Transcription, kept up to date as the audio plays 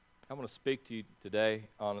I want to speak to you today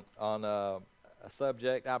on a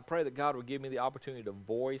subject. I pray that God will give me the opportunity to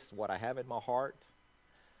voice what I have in my heart.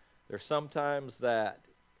 There's sometimes that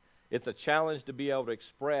it's a challenge to be able to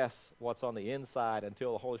express what's on the inside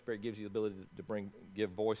until the Holy Spirit gives you the ability to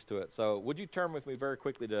give voice to it. So would you turn with me very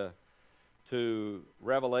quickly to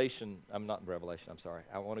Revelation? I'm not in Revelation, I'm sorry.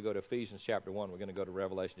 I want to go to Ephesians chapter 1. We're going to go to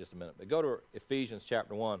Revelation in just a minute. But go to Ephesians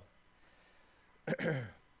chapter 1.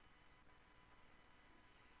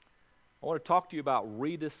 I want to talk to you about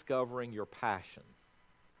rediscovering your passion.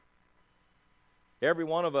 Every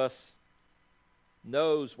one of us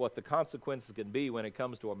knows what the consequences can be when it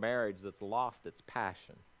comes to a marriage that's lost its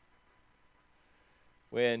passion.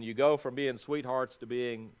 When you go from being sweethearts to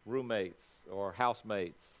being roommates or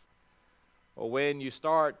housemates, or when you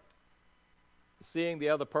start seeing the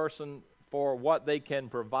other person for what they can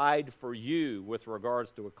provide for you with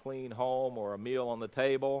regards to a clean home or a meal on the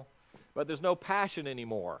table, but there's no passion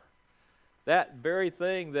anymore. That very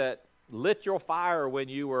thing that lit your fire when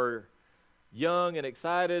you were young and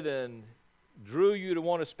excited and drew you to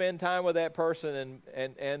want to spend time with that person,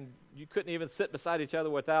 and you couldn't even sit beside each other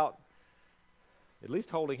without at least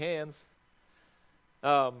holding hands.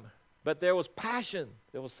 But there was passion.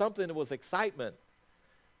 There was something that was excitement.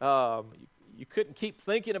 You couldn't keep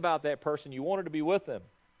thinking about that person. You wanted to be with them.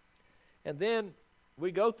 And then we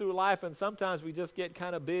go through life, and sometimes we just get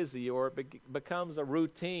kind of busy, or it becomes a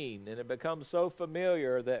routine, and it becomes so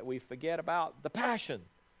familiar that we forget about the passion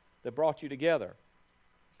that brought you together.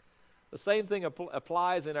 The same thing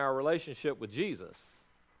applies in our relationship with Jesus.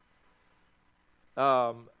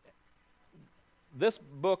 This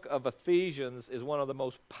book of Ephesians is one of the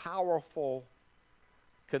most powerful,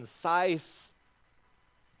 concise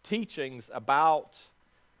teachings about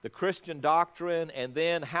the Christian doctrine and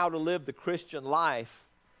then how to live the Christian life.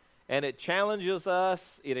 And it challenges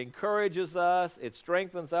us, it encourages us, it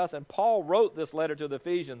strengthens us. And Paul wrote this letter to the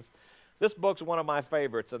Ephesians. This book's one of my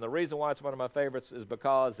favorites, and the reason why it's one of my favorites is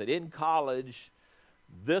because that in college,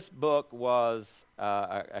 this book was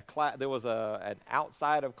there was an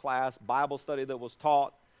outside of class Bible study that was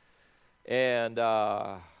taught, and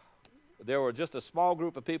there were just a small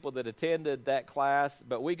group of people that attended that class,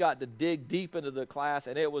 but we got to dig deep into the class,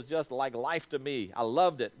 and it was just like life to me. I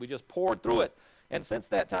loved it. We just poured through it, and since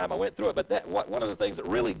that time I went through it. But one of the things that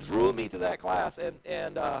really drew me to that class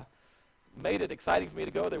and made it exciting for me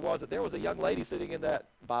to go there was that there was a young lady sitting in that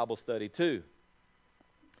Bible study too.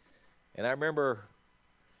 And I remember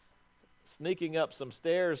sneaking up some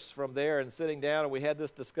stairs from there and sitting down, and we had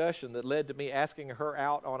this discussion that led to me asking her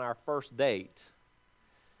out on our first date.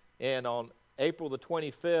 And on April the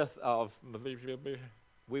 25th of,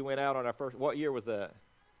 we went out on our first, what year was that?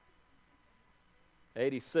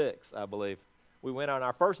 86, I believe. We went on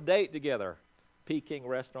our first date together. Peking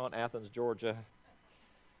Restaurant, Athens, Georgia.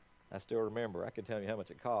 I still remember. I can tell you how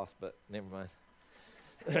much it cost, but never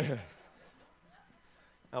mind.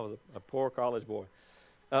 I was a poor college boy.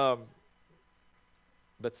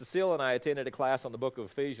 But Cecile and I attended a class on the book of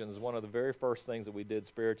Ephesians, one of the very first things that we did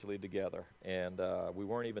spiritually together. And we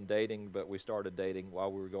weren't even dating, but we started dating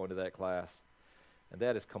while we were going to that class. And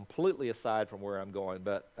that is completely aside from where I'm going,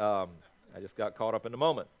 but I just got caught up in the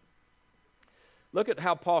moment. Look at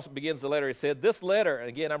how Paul begins the letter. He said, this letter, and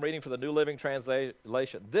again, I'm reading from the New Living Translation,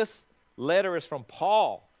 this letter is from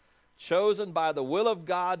Paul, chosen by the will of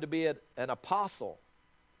God to be an apostle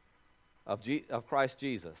of Christ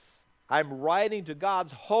Jesus. I'm writing to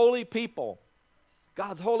God's holy people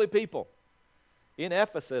in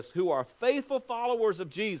Ephesus who are faithful followers of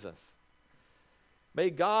Jesus. May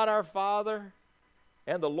God our Father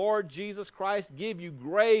and the Lord Jesus Christ give you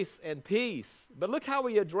grace and peace. But look how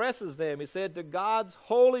he addresses them. He said to God's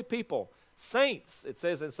holy people, saints, it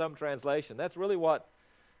says in some translation. That's really what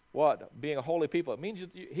being a holy people, it means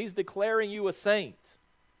he's declaring you a saint.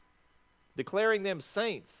 Declaring them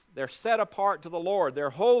saints. They're set apart to the Lord. They're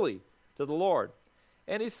holy to the Lord.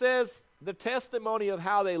 And he says the testimony of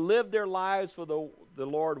how they lived their lives for the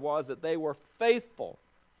Lord was that they were faithful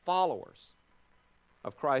followers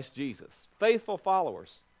of Christ Jesus. Faithful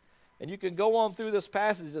followers. And you can go on through this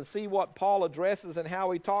passage and see what Paul addresses and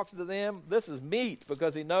how he talks to them. This is meat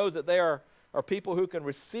because he knows that they are people who can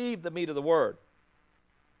receive the meat of the word.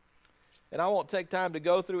 And I won't take time to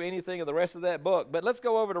go through anything of the rest of that book, but let's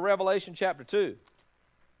go over to Revelation chapter 2.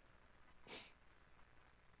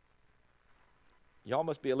 Y'all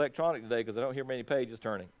must be electronic today because I don't hear many pages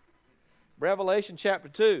turning. Revelation chapter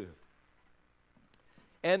 2.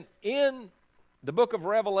 And in the book of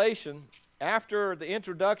Revelation, after the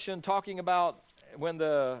introduction talking about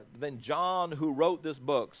then John who wrote this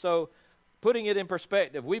book. So putting it in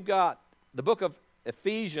perspective, we've got the book of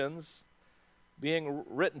Ephesians being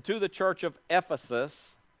written to the church of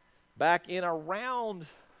Ephesus back in around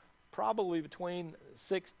probably between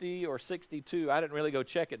 60 or 62. I didn't really go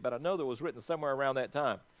check it, but I know that it was written somewhere around that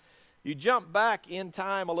time. You jump back in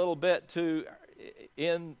time a little bit to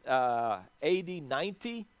in AD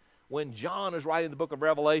 90 when John is writing the book of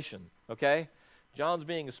Revelation, okay? John's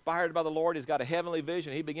being inspired by the Lord. He's got a heavenly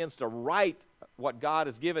vision. He begins to write what God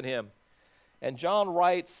has given him. And John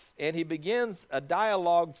writes, and he begins a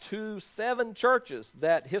dialogue to 7 churches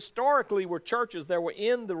that historically were churches that were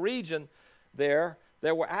in the region there.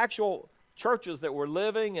 There were actual churches that were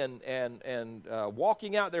living and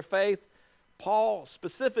walking out their faith. Paul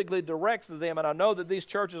specifically directs them, and I know that these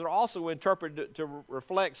churches are also interpreted to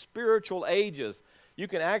reflect spiritual ages. You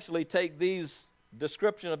can actually take these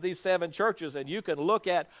description of these 7 churches and you can look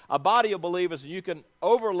at a body of believers and you can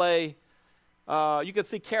overlay, you can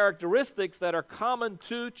see characteristics that are common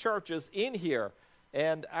to churches in here.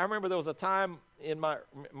 And I remember there was a time in my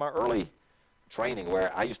early training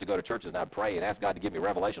where I used to go to churches and I'd pray and ask God to give me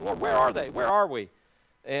revelation. Lord, where are they? Where are we?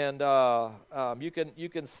 And you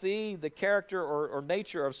can see the character or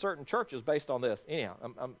nature of certain churches based on this. Anyhow,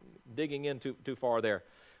 I'm digging in too far there.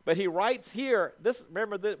 But he writes here,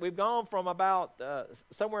 remember that we've gone from about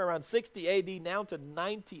somewhere around 60 AD now to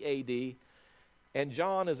 90 AD, and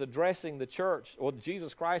John is addressing the church, or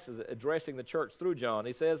Jesus Christ is addressing the church through John.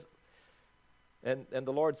 He says, and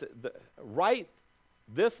the Lord said, write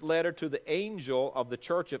this letter to the angel of the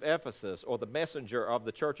church of Ephesus, or the messenger of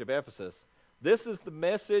the church of Ephesus. This is the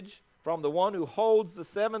message from the one who holds the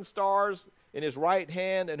 7 stars in his right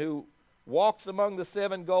hand and who walks among the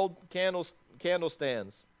 7 gold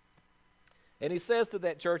candlestands. And he says to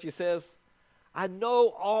that church, he says, I know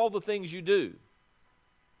all the things you do.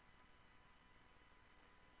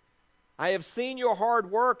 I have seen your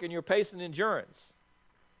hard work and your patient endurance.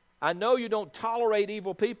 I know you don't tolerate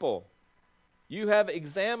evil people. You have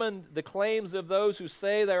examined the claims of those who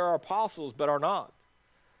say they are apostles but are not.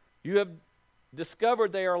 You have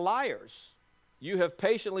discovered they are liars. You have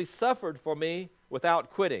patiently suffered for me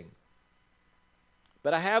without quitting.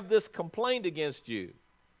 But I have this complaint against you.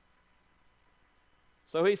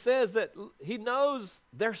 So he says that he knows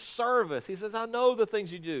their service. He says, I know the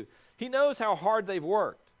things you do. He knows how hard they've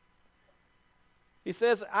worked. He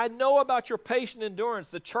says, I know about your patient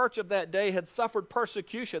endurance. The church of that day had suffered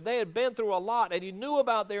persecution. They had been through a lot, and he knew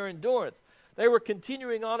about their endurance. They were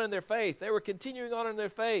continuing on in their faith.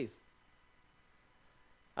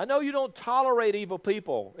 I know you don't tolerate evil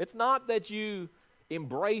people. It's not that you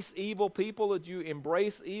embrace evil people, that you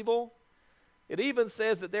embrace evil. It even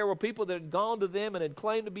says that there were people that had gone to them and had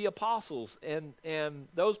claimed to be apostles. And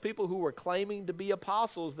those people who were claiming to be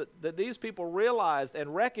apostles, that these people realized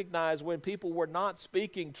and recognized when people were not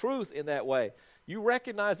speaking truth in that way. You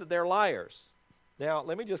recognize that they're liars. Now,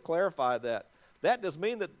 let me just clarify that. That does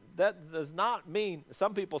not mean,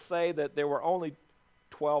 some people say that there were only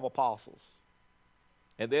 12 apostles.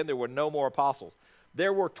 And then there were no more apostles.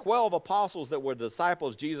 There were 12 apostles that were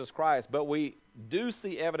disciples of Jesus Christ, but we do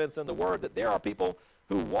see evidence in the Word that there are people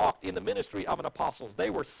who walked in the ministry of an apostle. They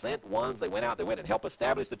were sent ones. They went and helped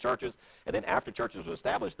establish the churches, and then after churches were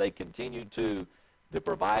established, they continued to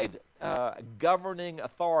provide governing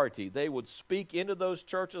authority. They would speak into those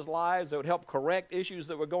churches' lives. They would help correct issues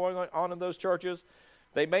that were going on in those churches.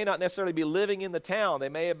 They may not necessarily be living in the town. They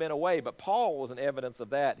may have been away, but Paul was an evidence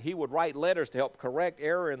of that. He would write letters to help correct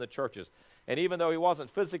error in the churches. And even though he wasn't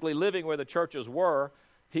physically living where the churches were,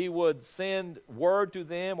 he would send word to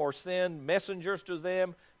them or send messengers to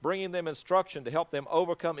them, bringing them instruction to help them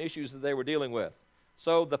overcome issues that they were dealing with.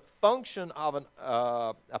 So the function of an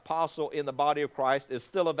apostle in the body of Christ is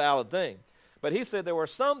still a valid thing. But he said there were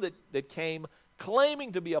some that came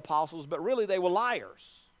claiming to be apostles, but really they were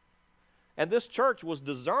liars. And this church was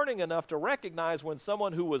discerning enough to recognize when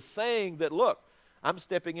someone who was saying that, look, I'm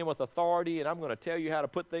stepping in with authority and I'm going to tell you how to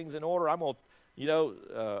put things in order. I'm going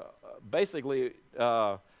to, basically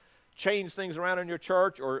change things around in your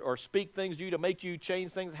church or speak things to you to make you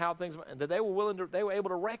change things, how things, and that they were able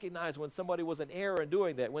to recognize when somebody was in error in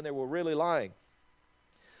doing that, when they were really lying.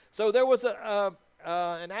 So there was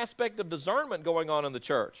an aspect of discernment going on in the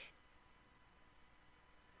church.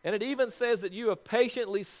 And it even says that you have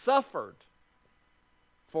patiently suffered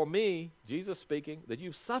for me, Jesus speaking, that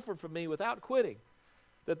you've suffered for me without quitting.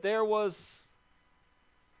 That there was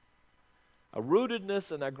a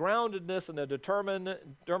rootedness and a groundedness and a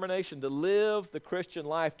determination to live the Christian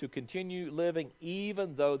life, to continue living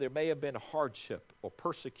even though there may have been hardship or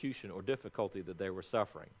persecution or difficulty that they were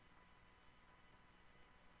suffering.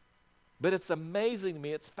 But it's amazing to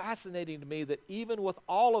me, it's fascinating to me that even with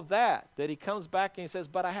all of that, that he comes back and he says,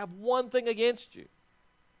 but I have one thing against you.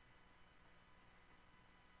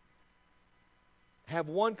 have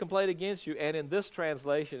one complaint against you. And in this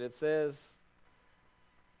translation it says,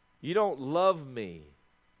 you don't love me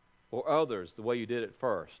or others the way you did at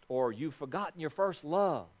first. Or you've forgotten your first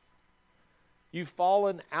love. You've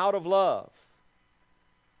fallen out of love.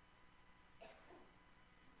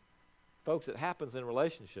 Folks, it happens in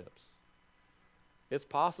relationships. It's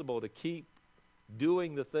possible to keep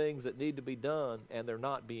doing the things that need to be done and there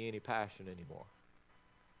not be any passion anymore.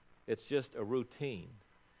 It's just a routine.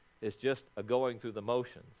 It's just a going through the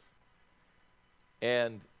motions.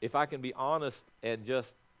 And if I can be honest and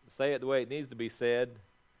just say it the way it needs to be said,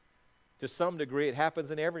 to some degree it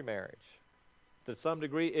happens in every marriage. To some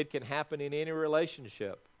degree it can happen in any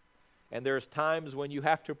relationship. And there's times when you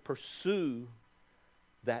have to pursue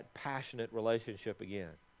that passionate relationship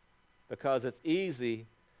again. Because it's easy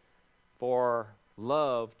for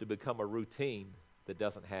love to become a routine that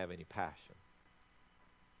doesn't have any passion.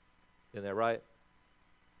 Isn't that right?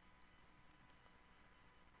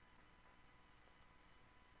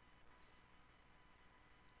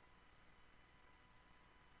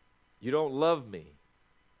 You don't love me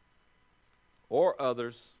or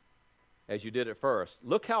others as you did at first.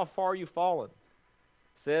 Look how far you've fallen.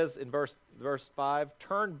 It says in verse 5,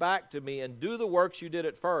 turn back to me and do the works you did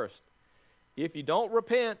at first. If you don't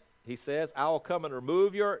repent, he says, I will come and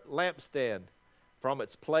remove your lampstand from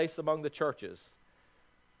its place among the churches.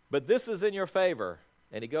 But this is in your favor.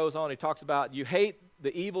 And he goes on, he talks about, you hate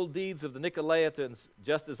the evil deeds of the Nicolaitans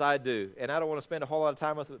just as I do. And I don't want to spend a whole lot of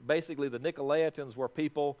time with it. Basically, the Nicolaitans were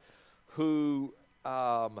people who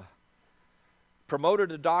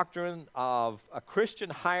promoted a doctrine of a Christian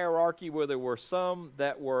hierarchy where there were some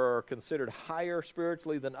that were considered higher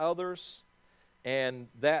spiritually than others. And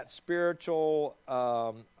that spiritual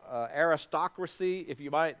aristocracy, if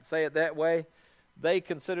you might say it that way, they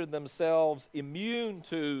considered themselves immune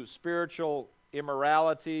to spiritual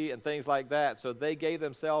immorality and things like that. So they gave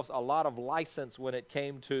themselves a lot of license when it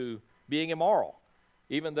came to being immoral,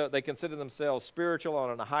 even though they considered themselves spiritual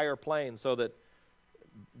on a higher plane, so that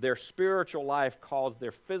their spiritual life caused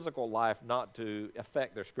their physical life not to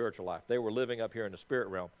affect their spiritual life. They were living up here in the spirit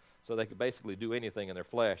realm, so they could basically do anything in their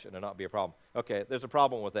flesh and there not be a problem. Okay, there's a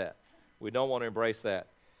problem with that. We don't want to embrace that.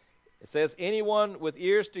 It says, anyone with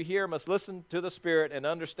ears to hear must listen to the Spirit and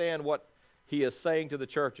understand what he is saying to the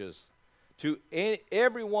churches. To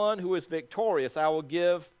everyone who is victorious, I will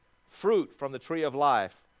give fruit from the tree of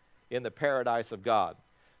life in the paradise of God.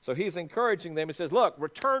 So he's encouraging them. He says, look,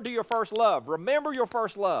 return to your first love. Remember your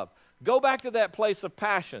first love. Go back to that place of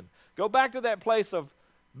passion. Go back to that place of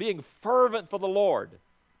being fervent for the Lord.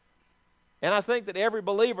 And I think that every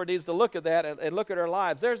believer needs to look at that and look at their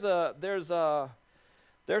lives. There's a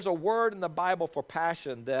word in the Bible for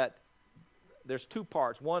passion that there's two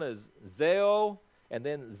parts. One is zeo and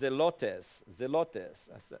then zelotes. Zelotes.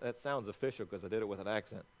 That sounds official because I did it with an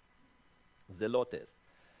accent. Zelotes.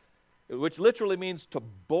 Which literally means to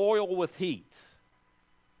boil with heat.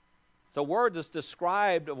 So word is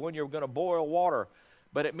described of when you're going to boil water,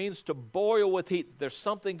 but it means to boil with heat. There's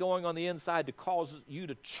something going on the inside to cause you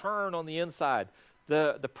to churn on the inside.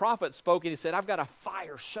 The prophet spoke and he said, I've got a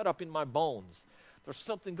fire shut up in my bones. There's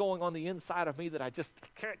something going on the inside of me that I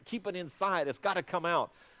can't keep it inside. It's got to come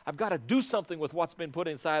out. I've got to do something with what's been put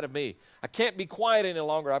inside of me. I can't be quiet any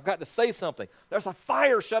longer. I've got to say something. There's a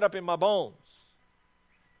fire shut up in my bones.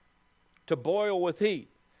 To boil with heat.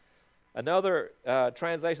 Another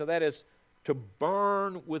translation of that is to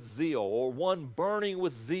burn with zeal, or one burning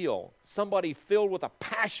with zeal. Somebody filled with a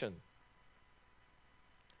passion.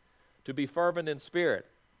 To be fervent in spirit.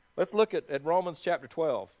 Let's look at Romans chapter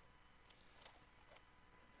 12.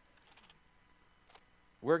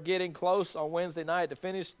 We're getting close on Wednesday night to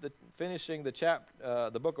finishing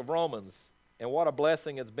the book of Romans, and what a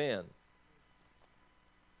blessing it's been.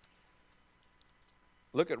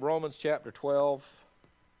 Look at Romans chapter 12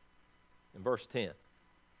 and verse 10.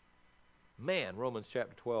 Man, Romans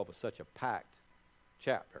chapter 12 is such a packed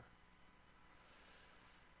chapter.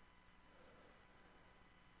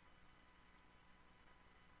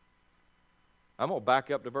 I'm going to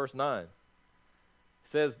back up to verse 9. It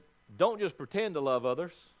says, don't just pretend to love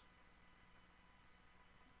others.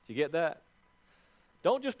 Did you get that?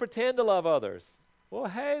 Don't just pretend to love others. Well,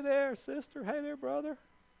 hey there, sister. Hey there, brother.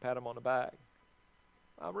 Pat them on the back.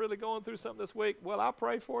 I'm really going through something this week. Well, I'll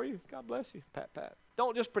pray for you. God bless you. Pat, pat.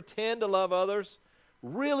 Don't just pretend to love others.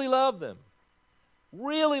 Really love them.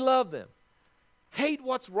 Really love them. Hate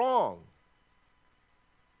what's wrong.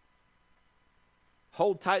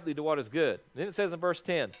 Hold tightly to what is good. Then it says in verse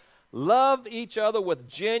 10, love each other with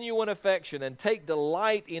genuine affection and take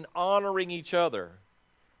delight in honoring each other.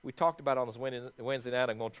 We talked about it on this Wednesday night.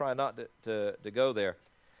 I'm going to try not to go there.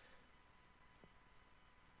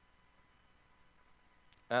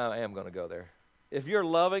 I am going to go there. If you're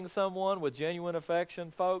loving someone with genuine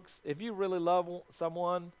affection, folks, if you really love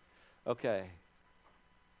someone, okay,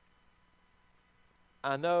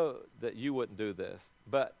 I know that you wouldn't do this,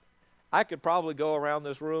 but I could probably go around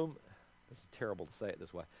this room. It's terrible to say it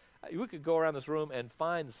this way. We could go around this room and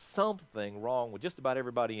find something wrong with just about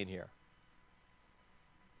everybody in here.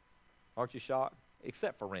 Aren't you shocked?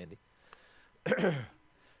 Except for Randy.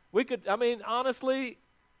 We could, I mean, honestly,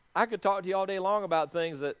 I could talk to you all day long about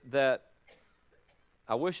things that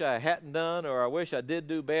I wish I hadn't done, or I wish I did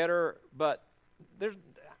do better, but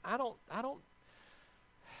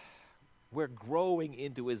we're growing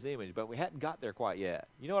into his image, but we hadn't got there quite yet.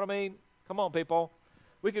 You know what I mean? Come on, people.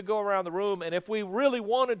 We could go around the room, and if we really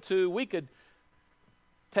wanted to, we could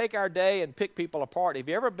take our day and pick people apart. Have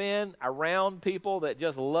you ever been around people that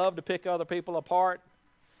just love to pick other people apart?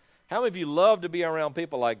 How many of you love to be around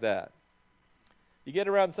people like that? You get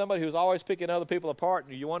around somebody who's always picking other people apart,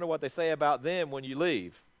 and you wonder what they say about them when you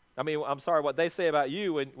leave. What they say about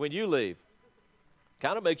you when you leave.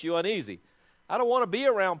 Kind of makes you uneasy. I don't want to be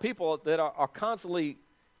around people that are constantly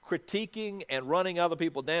critiquing and running other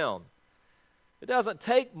people down. It doesn't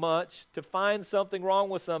take much to find something wrong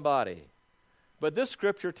with somebody. But this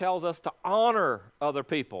scripture tells us to honor other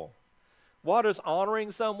people. What is honoring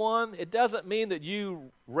someone? It doesn't mean that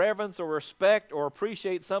you reverence or respect or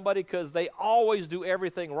appreciate somebody because they always do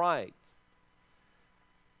everything right.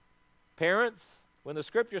 Parents, when the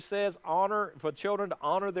scripture says honor for children to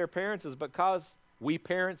honor their parents, is because we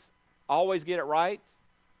parents always get it right?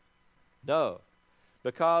 No,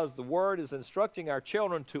 because the word is instructing our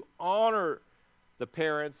children to honor the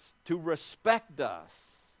parents, to respect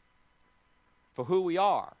us for who we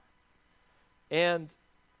are. And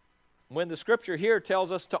when the scripture here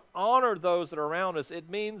tells us to honor those that are around us, it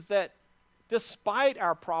means that despite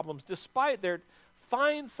our problems,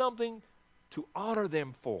 find something to honor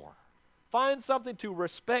them for. Find something to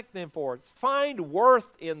respect them for. Find worth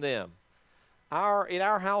in them. In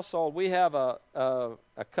our household, we have a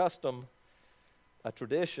custom, a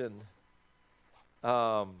tradition,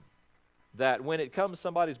 that when it comes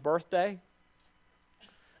somebody's birthday,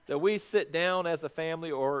 that we sit down as a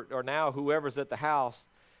family, or now whoever's at the house,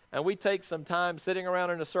 and we take some time sitting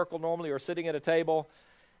around in a circle normally, or sitting at a table,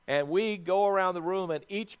 and we go around the room, and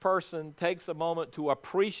each person takes a moment to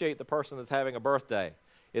appreciate the person that's having a birthday.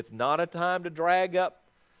 It's not a time to drag up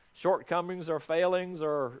shortcomings or failings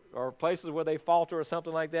or places where they falter or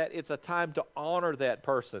something like that. It's a time to honor that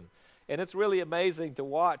person. And it's really amazing to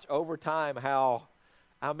watch over time how,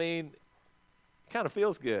 it kind of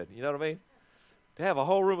feels good. You know what I mean? To have a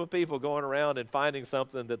whole room of people going around and finding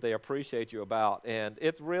something that they appreciate you about. And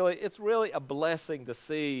it's really a blessing to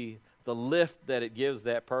see the lift that it gives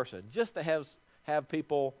that person, just to have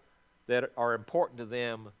people that are important to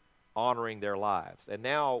them honoring their lives. And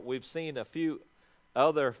now we've seen a few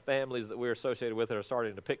other families that we're associated with that are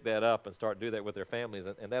starting to pick that up and start to do that with their families,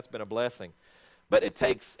 and that's been a blessing. But it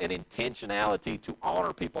takes an intentionality to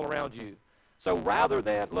honor people around you. So rather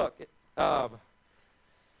than,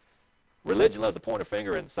 religion loves to point a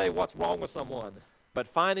finger and say what's wrong with someone, but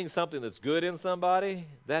finding something that's good in somebody,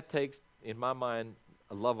 that takes, in my mind,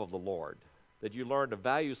 a love of the Lord, that you learn to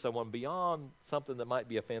value someone beyond something that might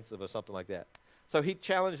be offensive or something like that. So he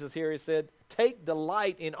challenged us here. He said, take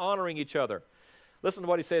delight in honoring each other. Listen to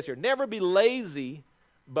what he says here. Never be lazy,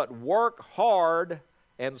 but work hard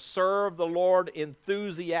and serve the Lord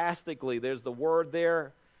enthusiastically. There's the word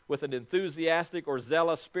there, with an enthusiastic or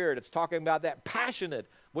zealous spirit. It's talking about that passionate.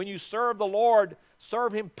 When you serve the Lord,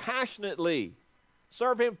 serve him passionately.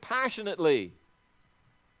 Serve him passionately.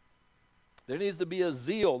 There needs to be a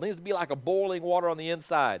zeal. There needs to be like a boiling water on the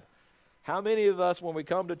inside. How many of us, when we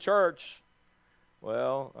come to church,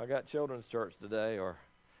 well, I got children's church today, or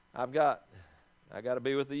I got to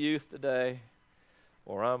be with the youth today,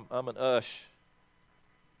 or I'm an ush.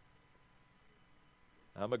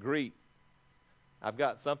 I'm a greet. I've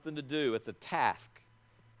got something to do. It's a task.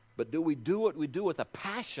 But do we do it? We do it with a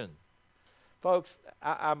passion. Folks,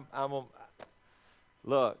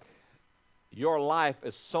 look, your life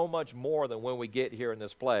is so much more than when we get here in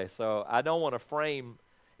this place. So I don't want to frame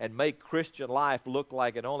and make Christian life look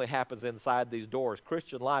like it only happens inside these doors.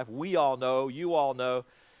 Christian life, we all know, you all know,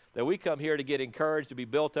 that we come here to get encouraged, to be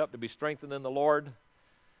built up, to be strengthened in the Lord,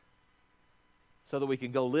 so that we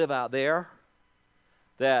can go live out there.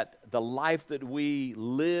 That the life that we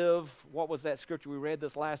live, what was that scripture we read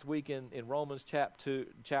this last week in Romans chapter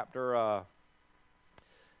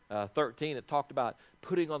 13? It talked about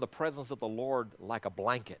putting on the presence of the Lord like a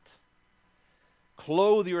blanket.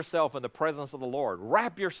 Clothe yourself in the presence of the Lord.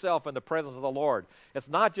 Wrap yourself in the presence of the Lord. It's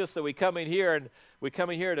not just that we come in here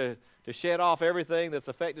to shed off everything that's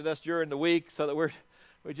affected us during the week so that we're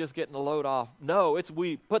just getting the load off. No, it's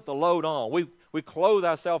we put the load on. We clothe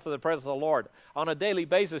ourselves in the presence of the Lord. On a daily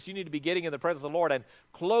basis, you need to be getting in the presence of the Lord and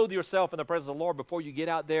clothe yourself in the presence of the Lord before you get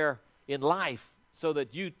out there in life so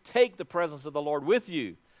that you take the presence of the Lord with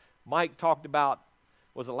you. Mike talked about,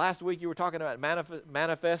 was it last week you were talking about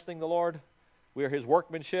manifesting the Lord? We are his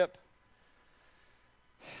workmanship.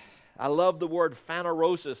 I love the word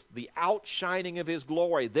phanerosis, the outshining of his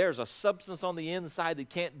glory. There's a substance on the inside that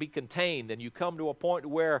can't be contained, and you come to a point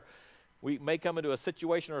where we may come into a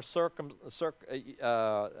situation or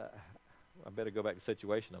I better go back to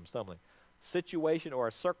situation, I'm stumbling. Situation or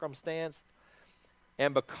a circumstance,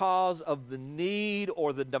 and because of the need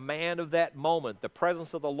or the demand of that moment, the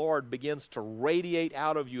presence of the Lord begins to radiate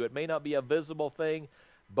out of you. It may not be a visible thing,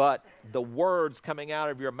 but the words coming out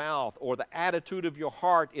of your mouth or the attitude of your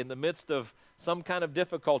heart in the midst of some kind of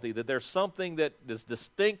difficulty, that there's something that is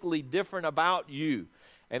distinctly different about you,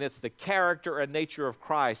 and it's the character and nature of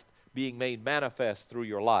Christ being made manifest through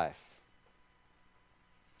your life.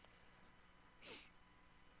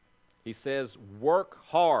 He says, work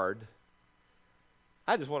hard.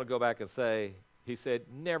 I just want to go back and say, he said,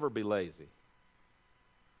 never be lazy.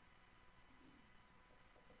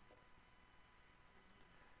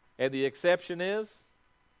 And the exception is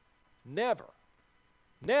never.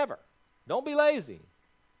 Never. Don't be lazy.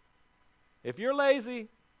 If you're lazy,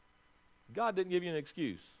 God didn't give you an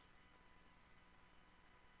excuse.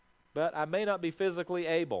 But I may not be physically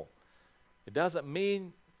able. It doesn't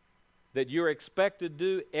mean that you're expected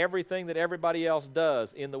to do everything that everybody else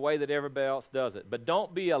does in the way that everybody else does it. But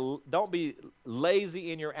don't be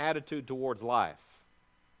lazy in your attitude towards life.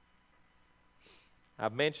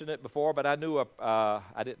 I've mentioned it before, but I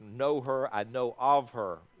didn't know her. I know of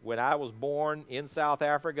her. When I was born in South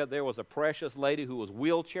Africa, there was a precious lady who was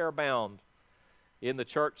wheelchair bound in the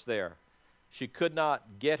church there. She could not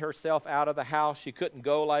get herself out of the house. She couldn't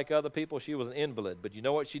go like other people. She was an invalid. But you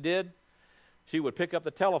know what she did? She would pick up the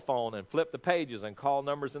telephone and flip the pages and call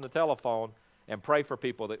numbers in the telephone and pray for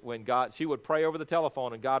people. That when she would pray over the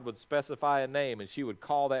telephone and God would specify a name and she would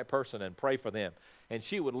call that person and pray for them. And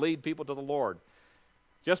she would lead people to the Lord.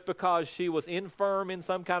 Just because she was infirm in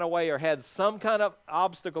some kind of way or had some kind of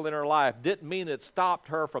obstacle in her life didn't mean it stopped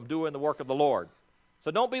her from doing the work of the Lord.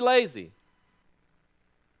 So don't be lazy.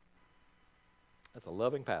 That's a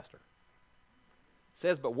loving pastor. It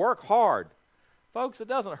says, but work hard. Folks, it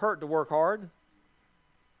doesn't hurt to work hard.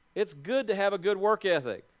 It's good to have a good work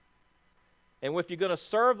ethic. And if you're going to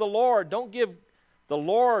serve the Lord, don't give the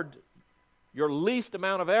Lord your least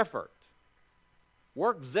amount of effort.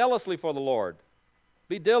 Work zealously for the Lord.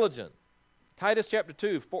 Be diligent. Titus chapter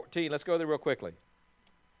 2, 14. Let's go there real quickly.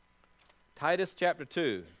 Titus chapter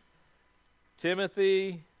 2.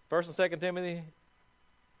 Timothy, 1st and 2nd Timothy,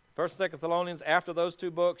 1st and 2nd Thessalonians. After those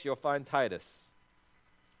two books, you'll find Titus.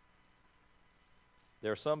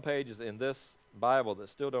 There are some pages in this Bible that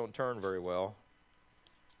still don't turn very well.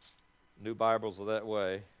 New Bibles are that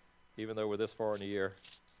way, even though we're this far in the year.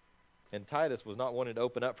 And Titus was not wanting to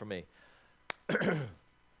open up for me.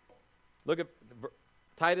 Look at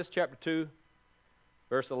Titus chapter 2,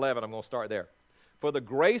 verse 11. I'm going to start there. For the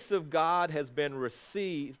grace of God has been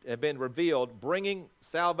revealed, bringing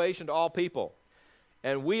salvation to all people.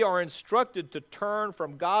 And we are instructed to turn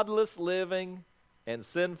from godless living and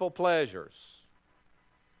sinful pleasures.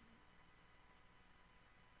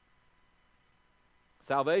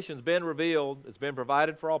 Salvation's been revealed. It's been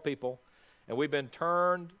provided for all people. And we've been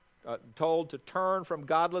told to turn from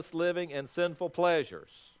godless living and sinful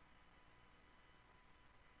pleasures.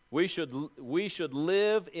 We should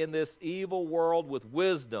live in this evil world with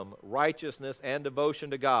wisdom, righteousness, and devotion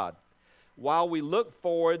to God, while we look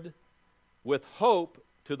forward with hope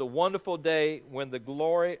to the wonderful day when the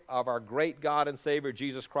glory of our great God and Savior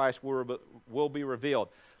Jesus Christ will be revealed.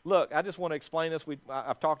 Look, I just want to explain this.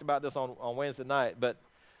 I've talked about this on Wednesday night, but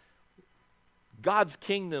God's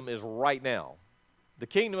kingdom is right now. The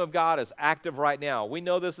kingdom of God is active right now. We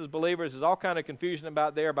know this as believers. There's all kind of confusion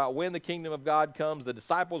about when the kingdom of God comes. The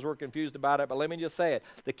disciples were confused about it, but let me just say it.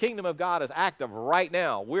 The kingdom of God is active right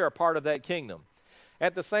now. We are a part of that kingdom.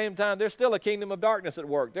 At the same time, there's still a kingdom of darkness at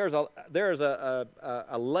work. There's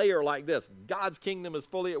a layer like this. God's kingdom is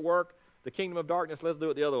fully at work. The kingdom of darkness, let's do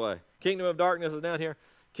it the other way. Kingdom of darkness is down here.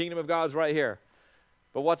 Kingdom of God's right here.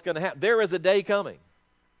 But what's going to happen? There is a day coming.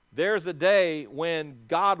 There's a day when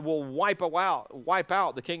God will wipe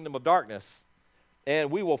out the kingdom of darkness,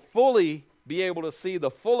 and we will fully be able to see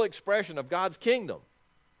the full expression of God's kingdom.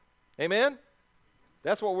 Amen?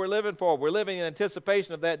 That's what we're living for. We're living in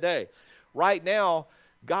anticipation of that day. Right now,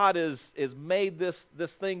 God has made this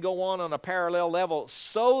thing go on a parallel level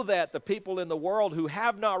so that the people in the world who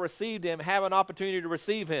have not received him have an opportunity to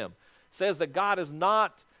receive him. It says that God is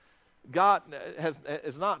not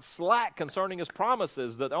slack concerning his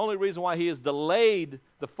promises. That the only reason why he has delayed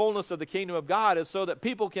the fullness of the kingdom of God is so that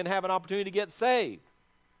people can have an opportunity to get saved.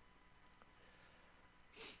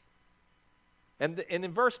 And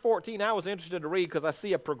in verse 14, I was interested to read because I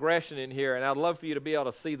see a progression in here, and I'd love for you to be able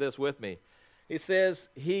to see this with me. He says,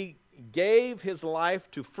 he gave his life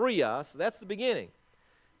to free us. That's the beginning.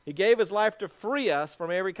 He gave his life to free us from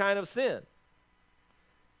every kind of sin.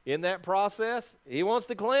 In that process, he wants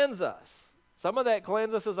to cleanse us. Some of that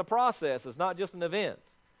cleanse us is a process. It's not just an event.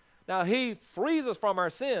 Now, he frees us from our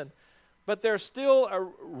sin, but there's still a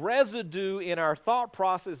residue in our thought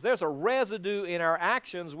process. There's a residue in our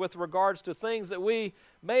actions with regards to things that we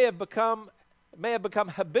may have become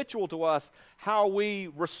habitual to us, how we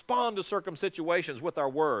respond to certain situations with our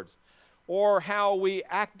words, or how we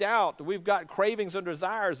act out. We've got cravings and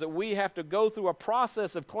desires that we have to go through a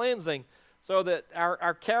process of cleansing so that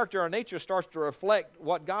our character, our nature starts to reflect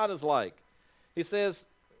what God is like. He says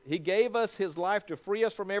he gave us his life to free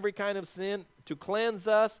us from every kind of sin, to cleanse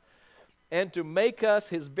us, and to make us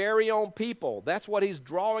his very own people. That's what he's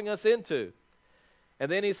drawing us into. And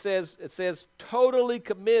then it says totally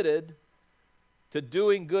committed to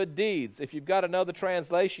doing good deeds. If you've got another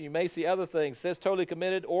translation, you may see other things. It says totally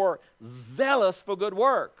committed or zealous for good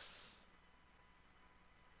works.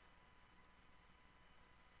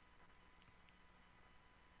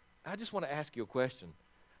 I just want to ask you a question.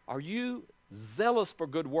 Are you zealous for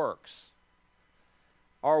good works?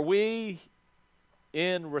 Are we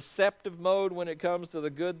in receptive mode when it comes to the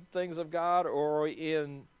good things of God, or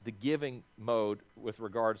in the giving mode with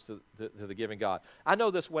regards to the giving God? I know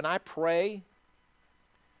this, when I pray,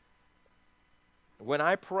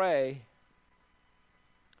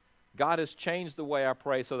 God has changed the way I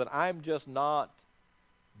pray so that I'm just not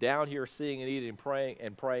down here seeing and eating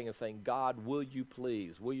and praying and saying, God, will you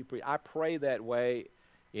please? I pray that way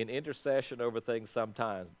in intercession over things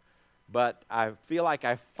sometimes. But I feel like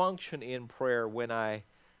I function in prayer when I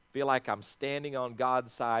feel like I'm standing on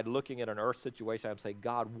God's side, looking at an earth situation. I'm saying,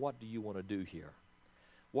 God, what do you want to do here?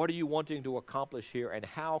 What are you wanting to accomplish here? And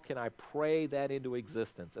how can I pray that into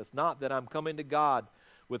existence? It's not that I'm coming to God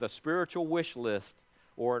with a spiritual wish list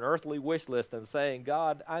or an earthly wish list and saying,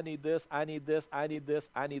 God, I need this, I need this, I need this,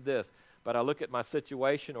 I need this. But I look at my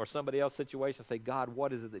situation or somebody else's situation and say, God,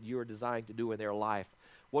 what is it that you are desiring to do in their life?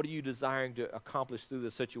 What are you desiring to accomplish through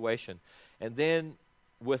this situation? And then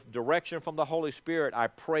with direction from the Holy Spirit, I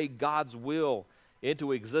pray God's will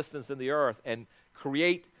into existence in the earth and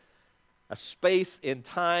create a space in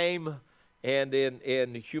time and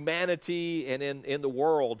in humanity and in the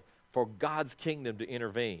world for God's kingdom to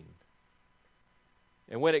intervene.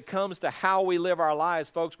 And when it comes to how we live our lives,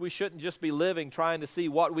 folks, we shouldn't just be living trying to see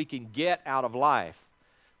what we can get out of life.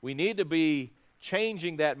 We need to be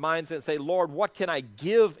changing that mindset and say, Lord, what can I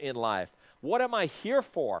give in life? What am I here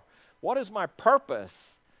for? What is my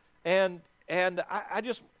purpose? And I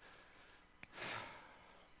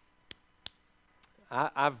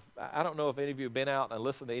don't know if any of you have been out and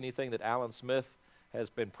listened to anything that Alan Smith has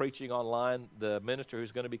been preaching online, the minister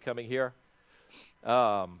who's going to be coming here.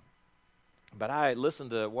 But I listened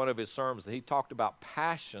to one of his sermons, and he talked about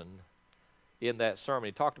passion in that sermon.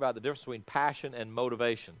 He talked about the difference between passion and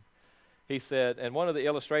motivation. He said, and one of the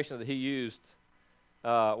illustrations that he used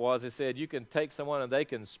he said, you can take someone and they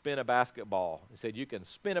can spin a basketball. He said, you can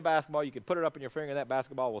spin a basketball, you can put it up in your finger, and that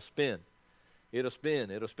basketball will spin. It'll spin.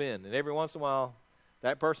 And every once in a while,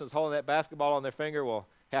 that person that's holding that basketball on their finger will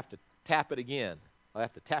have to tap it again. They'll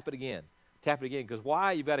have to tap it again. Because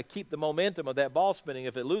why? You've got to keep the momentum of that ball spinning.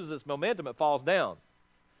 If it loses its momentum, it falls down.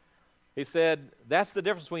 He said, that's the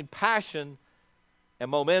difference between passion and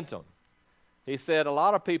momentum. He said a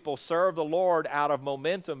lot of people serve the Lord out of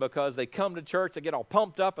momentum because they come to church, they get all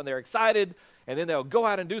pumped up and they're excited, and then they'll go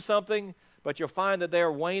out and do something, but you'll find that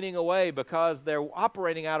they're waning away because they're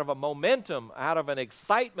operating out of a momentum, out of an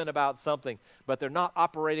excitement about something, but they're not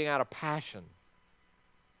operating out of passion.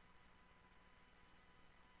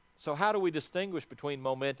 So how do we distinguish between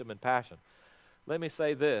momentum and passion? Let me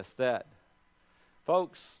say this, that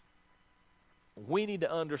folks, we need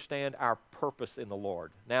to understand our purpose in the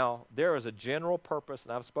Lord. Now, there is a general purpose,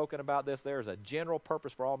 and I've spoken about this. There is a general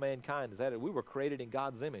purpose for all mankind, is that we were created in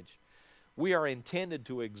God's image. We are intended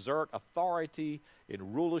to exert authority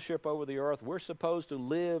in rulership over the earth. We're supposed to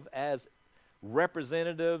live as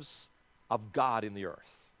representatives of God in the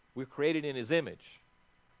earth. We're created in His image.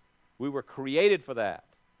 We were created for that.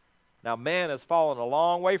 Now, man has fallen a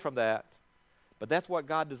long way from that, but that's what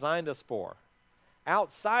God designed us for.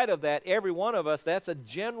 Outside of that, every one of us, that's a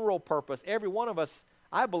general purpose. Every one of us,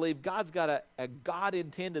 I believe God's got a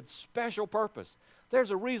God-intended special purpose.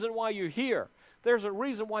 There's a reason why you're here. There's a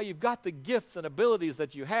reason why you've got the gifts and abilities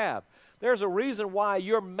that you have. There's a reason why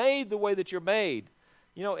you're made the way that you're made.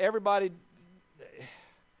 You know, everybody,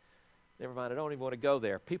 never mind, I don't even want to go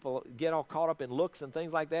there. People get all caught up in looks and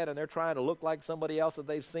things like that, and they're trying to look like somebody else that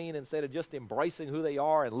they've seen instead of just embracing who they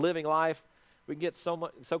are and living life. We can get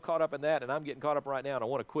so caught up in that, and I'm getting caught up right now, and I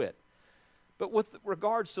want to quit. But with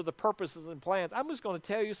regards to the purposes and plans, I'm just going to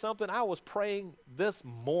tell you something. I was praying this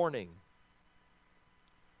morning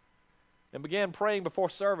and began praying before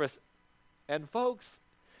service. And folks,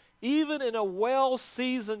 even in a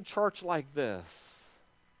well-seasoned church like this,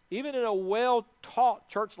 even in a well-taught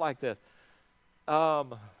church like this,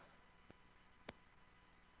 God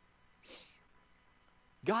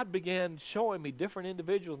began showing me different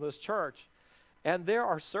individuals in this church. And there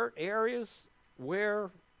are certain areas where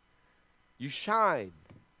you shine.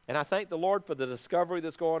 And I thank the Lord for the discovery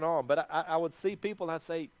that's going on. But I would see people and I'd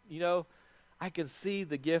say, you know, I can see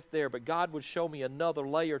the gift there, but God would show me another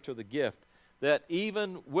layer to the gift. That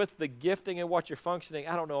even with the gifting and what you're functioning,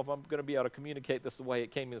 I don't know if I'm going to be able to communicate this the way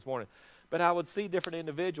it came in this morning, but I would see different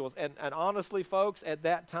individuals. And honestly, folks, at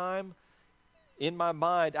that time, in my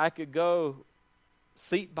mind, I could go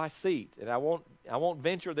seat by seat, and I won't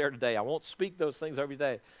venture there today. I won't speak those things every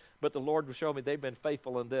day. But the Lord will show me they've been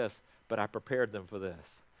faithful in this, but I prepared them for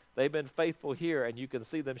this. They've been faithful here, and you can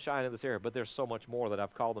see them shine in this area, but there's so much more that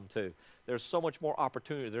I've called them to. There's so much more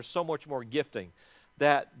opportunity. There's so much more gifting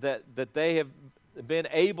that they have been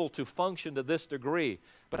able to function to this degree.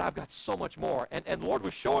 But I've got so much more. And the Lord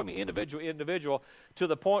was showing me individual to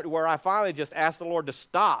the point where I finally just asked the Lord to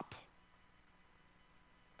stop.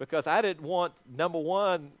 Because I didn't want, number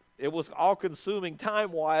one, it was all-consuming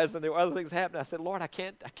time-wise, and there were other things happening. I said, Lord, I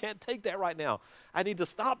can't take that right now. I need to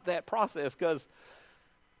stop that process because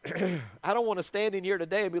I don't want to stand in here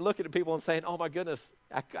today and be looking at people and saying, oh, my goodness,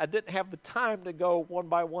 I didn't have the time to go one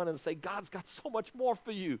by one and say, God's got so much more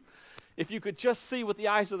for you. If you could just see with the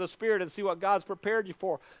eyes of the Spirit and see what God's prepared you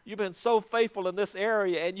for. You've been so faithful in this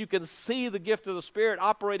area, and you can see the gift of the Spirit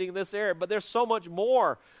operating in this area, but there's so much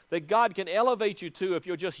more that God can elevate you to if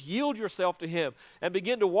you'll just yield yourself to Him and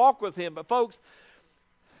begin to walk with Him. But folks,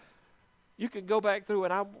 you can go back through,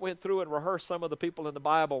 and I went through and rehearsed some of the people in the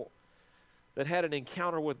Bible that had an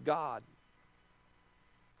encounter with God.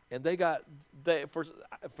 And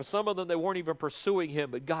for some of them, they weren't even pursuing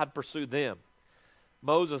Him, but God pursued them.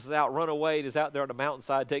 Moses is out, run away, and is out there on the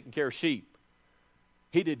mountainside taking care of sheep.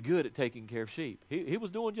 He did good at taking care of sheep. He was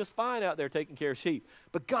doing just fine out there taking care of sheep.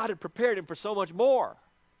 But God had prepared him for so much more.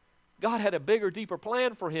 God had a bigger, deeper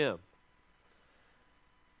plan for him.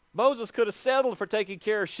 Moses could have settled for taking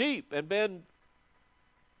care of sheep and been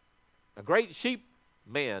a great sheep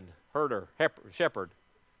man, herder, shepherd.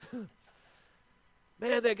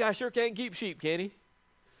 Man, that guy sure can't keep sheep, can he?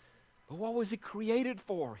 But what was he created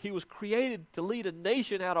for? He was created to lead a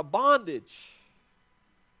nation out of bondage.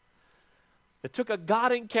 It took a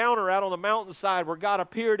God encounter out on the mountainside where God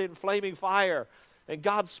appeared in flaming fire, and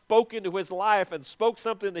God spoke into his life and spoke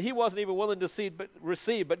something that he wasn't even willing to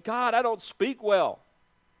receive. But God, I don't speak well.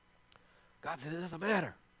 God said, it doesn't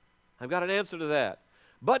matter. I've got an answer to that.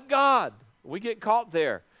 But God, we get caught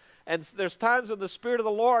there. And there's times when the Spirit of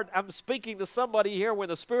the Lord, I'm speaking to somebody here, when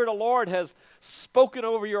the Spirit of the Lord has spoken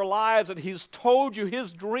over your lives and He's told you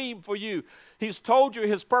His dream for you. He's told you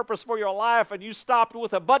His purpose for your life, and you stopped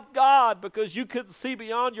with a but God because you couldn't see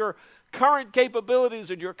beyond your current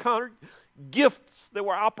capabilities and your current gifts that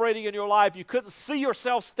were operating in your life. You couldn't see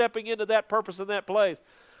yourself stepping into that purpose in that place.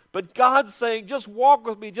 But God's saying, just walk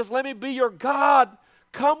with me. Just let me be your God.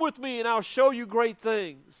 Come with me and I'll show you great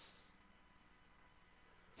things.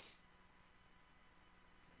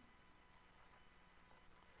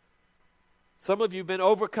 Some of you have been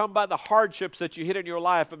overcome by the hardships that you hit in your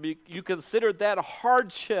life, and you considered that a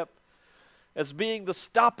hardship as being the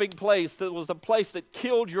stopping place, that was the place that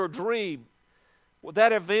killed your dream. Well,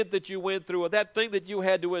 that event that you went through, or that thing that you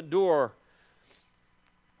had to endure,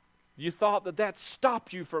 you thought that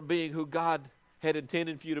stopped you from being who God had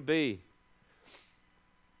intended for you to be.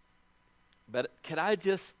 But can I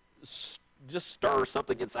just stir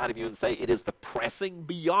something inside of you and say it is the pressing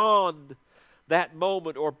beyond that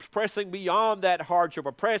moment, or pressing beyond that hardship,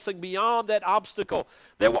 or pressing beyond that obstacle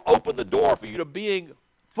that will open the door for you to being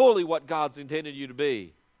fully what God's intended you to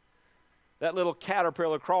be. That little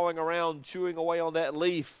caterpillar crawling around chewing away on that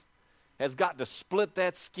leaf has got to split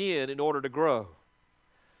that skin in order to grow.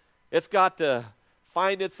 It's got to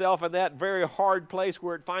find itself in that very hard place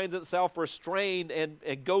where it finds itself restrained and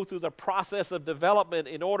go through the process of development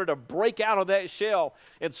in order to break out of that shell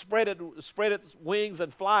and spread its wings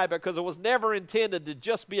and fly, because it was never intended to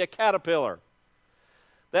just be a caterpillar.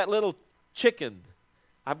 That little chicken,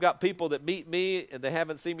 I've got people that meet me and they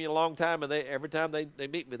haven't seen me in a long time, and every time they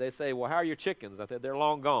meet me, they say, well, how are your chickens? I said, they're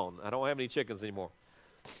long gone. I don't have any chickens anymore.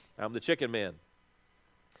 I'm the chicken man.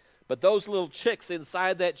 But those little chicks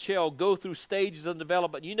inside that shell go through stages of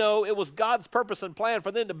development. You know, it was God's purpose and plan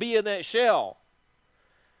for them to be in that shell.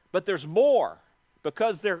 But there's more,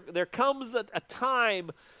 because there comes a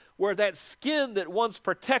time where that skin that once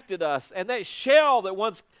protected us and that shell that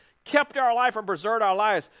once kept our life and preserved our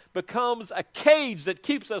lives becomes a cage that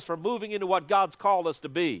keeps us from moving into what God's called us to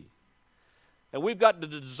be. And we've got to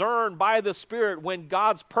discern by the Spirit when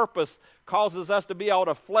God's purpose causes us to be able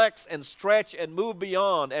to flex and stretch and move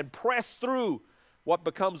beyond and press through what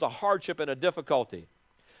becomes a hardship and a difficulty.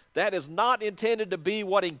 That is not intended to be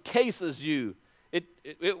what encases you.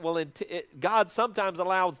 God sometimes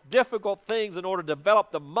allows difficult things in order to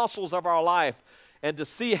develop the muscles of our life and to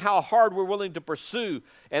see how hard we're willing to pursue,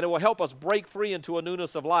 and it will help us break free into a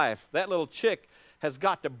newness of life. That little chick has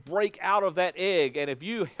got to break out of that egg, and if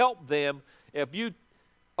you help them, if you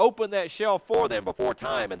open that shell for them before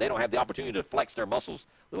time and they don't have the opportunity to flex their muscles,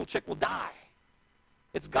 little chick will die.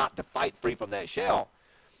 It's got to fight free from that shell.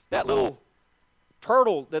 That little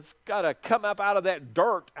turtle that's got to come up out of that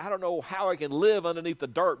dirt, I don't know how it can live underneath the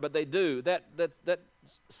dirt, but they do. That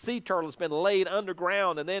sea turtle has been laid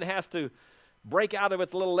underground and then has to break out of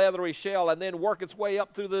its little leathery shell and then work its way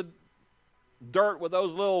up through the dirt with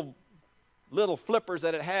those little flippers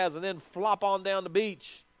that it has, and then flop on down the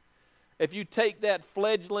beach. If you take that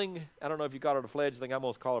fledgling, I don't know if you call it a fledgling, I'm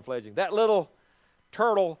going to call it fledgling, that little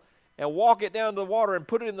turtle, and walk it down to the water and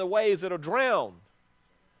put it in the waves, it'll drown.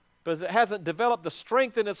 Because it hasn't developed the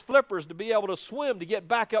strength in its flippers to be able to swim, to get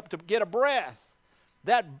back up, to get a breath.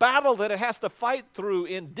 That battle that it has to fight through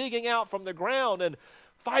in digging out from the ground and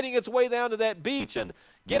fighting its way down to that beach and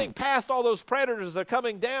getting past all those predators that are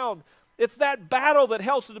coming down, it's that battle that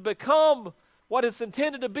helps it to become what it's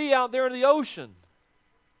intended to be out there in the ocean.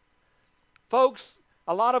 Folks,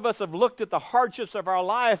 a lot of us have looked at the hardships of our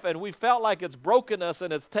life and we felt like it's broken us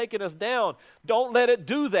and it's taken us down. Don't let it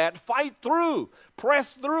do that. Fight through,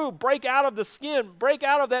 press through, break out of the skin, break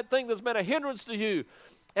out of that thing that's been a hindrance to you,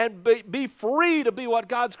 and be free to be what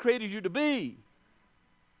God's created you to be.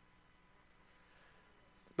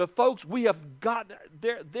 But folks, we have got,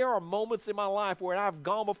 there are moments in my life where I've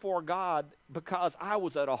gone before God because I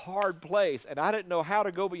was at a hard place and I didn't know how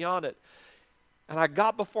to go beyond it. And I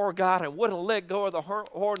got before God and wouldn't let go of the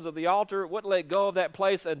horns of the altar, wouldn't let go of that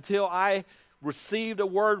place until I received a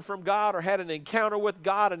word from God or had an encounter with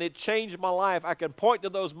God, and it changed my life. I can point to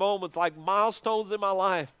those moments like milestones in my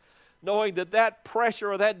life, knowing that that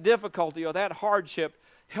pressure or that difficulty or that hardship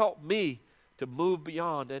helped me to move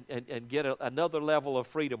beyond and get another level of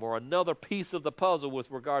freedom or another piece of the puzzle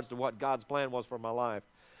with regards to what God's plan was for my life.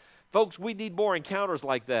 Folks, we need more encounters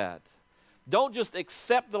like that. Don't just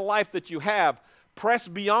accept the life that you have. Press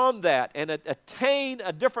beyond that and attain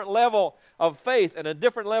a different level of faith and a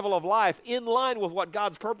different level of life in line with what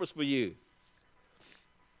God's purpose for you.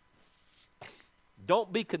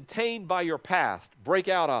 Don't be contained by your past. Break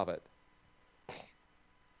out of it.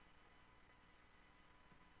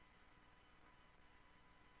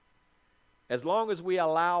 As long as we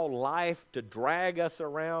allow life to drag us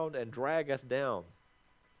around and drag us down,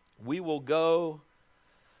 we will go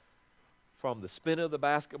from the spin of the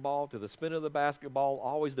basketball to the spin of the basketball,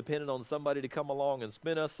 always depending on somebody to come along and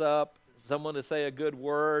spin us up, someone to say a good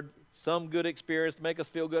word, some good experience to make us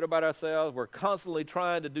feel good about ourselves. We're constantly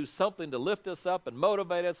trying to do something to lift us up and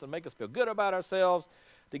motivate us and make us feel good about ourselves,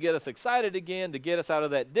 to get us excited again, to get us out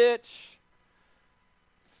of that ditch.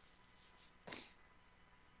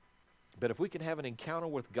 But if we can have an encounter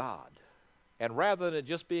with God, and rather than it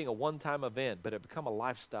just being a one-time event, but it become a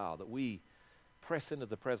lifestyle that we press into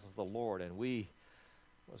the presence of the Lord, and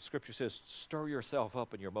Scripture says, stir yourself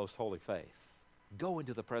up in your most holy faith. Go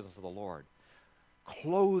into the presence of the Lord.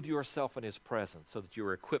 Clothe yourself in His presence so that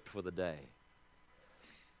you're equipped for the day.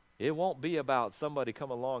 It won't be about somebody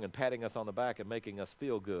coming along and patting us on the back and making us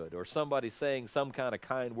feel good, or somebody saying some kind of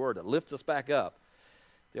kind word that lifts us back up.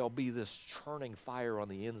 There'll be this churning fire on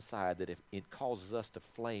the inside that if it causes us to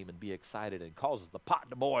flame and be excited and causes the pot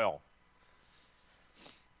to boil.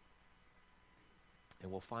 And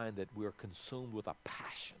we'll find that we're consumed with a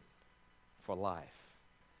passion for life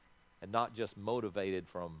and not just motivated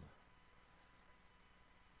from,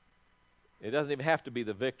 it doesn't even have to be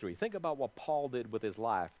the victory. Think about what Paul did with his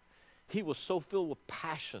life. He was so filled with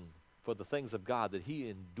passion for the things of God that he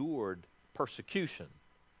endured persecution.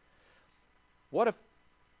 What if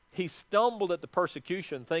he stumbled at the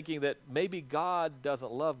persecution thinking that maybe God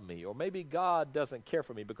doesn't love me or maybe God doesn't care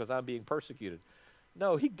for me because I'm being persecuted?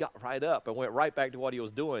 No, he got right up and went right back to what he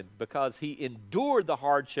was doing because he endured the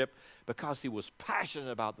hardship because he was passionate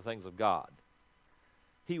about the things of God.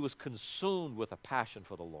 He was consumed with a passion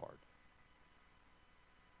for the Lord.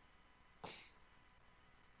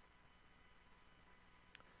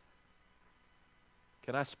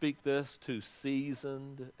 Can I speak this to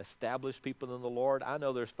seasoned, established people in the Lord? I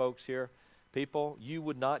know there's folks here, people, you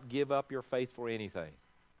would not give up your faith for anything.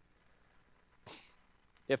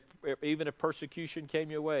 Even if persecution came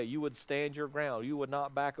your way, you would stand your ground. You would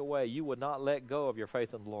not back away. You would not let go of your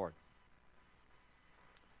faith in the Lord.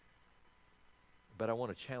 But I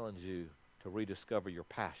want to challenge you to rediscover your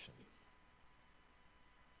passion.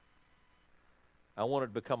 I want it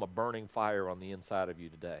to become a burning fire on the inside of you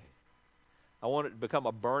today. I want it to become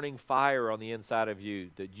a burning fire on the inside of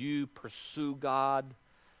you, that you pursue God.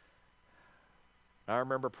 I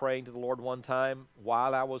remember praying to the Lord one time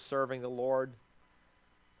while I was serving the Lord.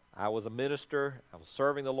 I was a minister, I was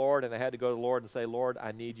serving the Lord, and I had to go to the Lord and say, Lord,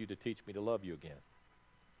 I need you to teach me to love you again.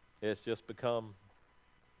 It's just become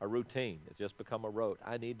a routine. It's just become a rote.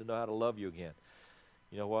 I need to know how to love you again.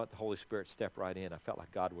 You know what? The Holy Spirit stepped right in. I felt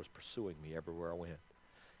like God was pursuing me everywhere I went.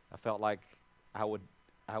 I felt like I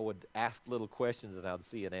would ask little questions and I'd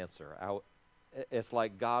see an answer. It's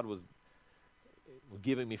like God was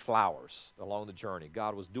giving me flowers along the journey.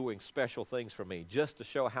 God was doing special things for me just to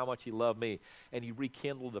show how much he loved me, and he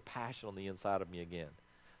rekindled the passion on the inside of me again.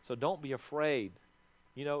 So don't be afraid,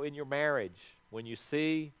 in your marriage, when you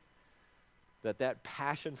see that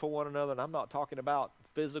passion for one another, and I'm not talking about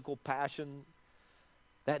physical passion,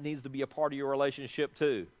 that needs to be a part of your relationship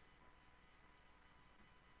too.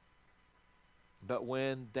 But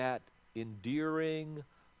when that endearing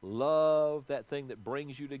love, that thing that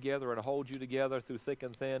brings you together and holds you together through thick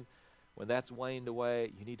and thin, when that's waned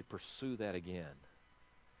away, you need to pursue that again.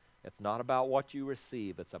 It's not about what you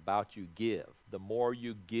receive, it's about you give. The more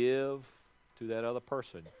you give to that other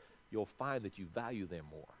person, you'll find that you value them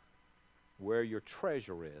more. Where your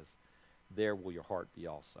treasure is, there will your heart be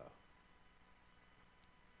also.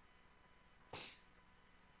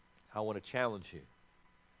 I want to challenge you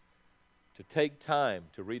to take time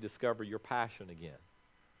to rediscover your passion again,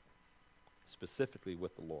 specifically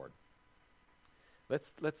with the Lord.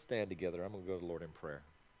 Let's stand together. I'm going to go to the Lord in prayer.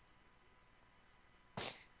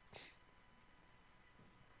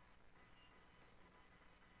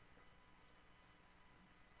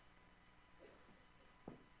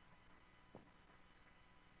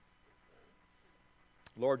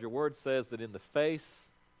 Lord, your word says that in the face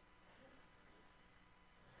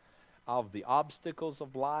of the obstacles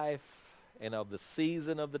of life and of the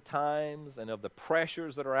season of the times and of the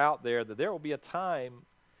pressures that are out there, that there will be a time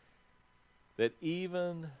that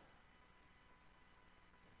even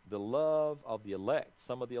the love of the elect,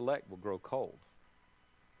 some of the elect, will grow cold.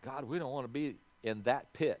 God, we don't want to be in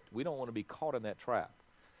that pit. We don't want to be caught in that trap.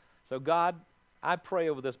 So God, I pray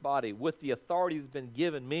over this body with the authority that's been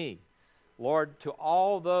given me, Lord, to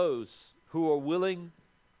all those who are willing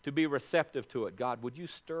to be receptive to it. God, would you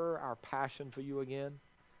stir our passion for you again?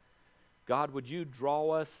 God, would you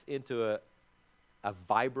draw us into a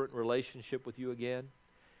vibrant relationship with you again?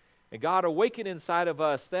 And God, awaken inside of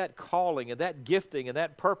us that calling and that gifting and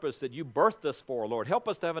that purpose that you birthed us for, Lord. Help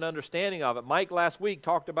us to have an understanding of it. Mike last week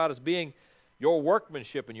talked about us being your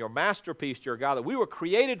workmanship and your masterpiece, dear God, that we were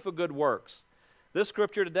created for good works. This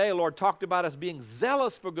scripture today, Lord, talked about us being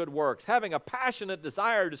zealous for good works, having a passionate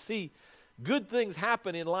desire to see good things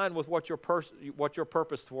happen in line with what your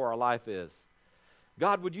purpose for our life is.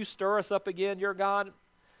 God, would you stir us up again, dear God?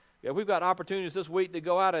 Yeah, we've got opportunities this week to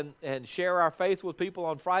go out and share our faith with people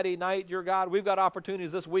on Friday night, dear God. We've got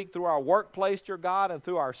opportunities this week through our workplace, dear God, and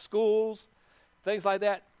through our schools, things like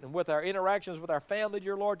that, and with our interactions with our family,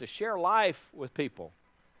 dear Lord, to share life with people.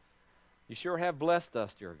 You sure have blessed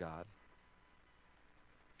us, dear God.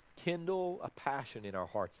 Kindle a passion in our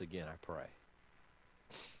hearts again, I pray.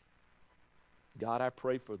 God, I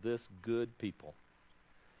pray for this good people.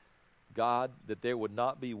 God, that there would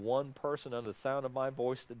not be one person under the sound of my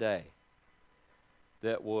voice today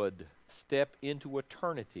that would step into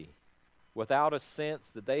eternity without a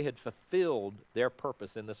sense that they had fulfilled their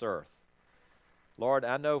purpose in this earth. Lord,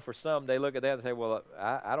 I know for some, they look at that and say, well,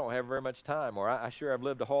 I don't have very much time, or I sure have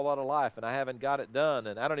lived a whole lot of life and I haven't got it done,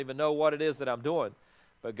 and I don't even know what it is that I'm doing.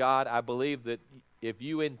 But God, I believe that if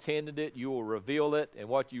you intended it, you will reveal it, and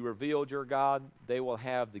what you revealed, your God, they will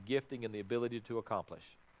have the gifting and the ability to accomplish.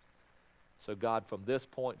 So God, from this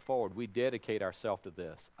point forward, we dedicate ourselves to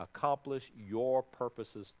this. Accomplish your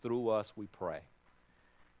purposes through us, we pray.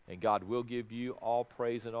 And God, we'll give you all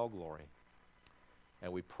praise and all glory.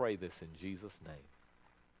 And we pray this in Jesus'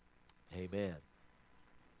 name. Amen.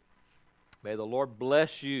 May the Lord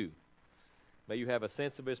bless you. May you have a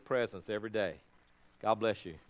sense of his presence every day. God bless you.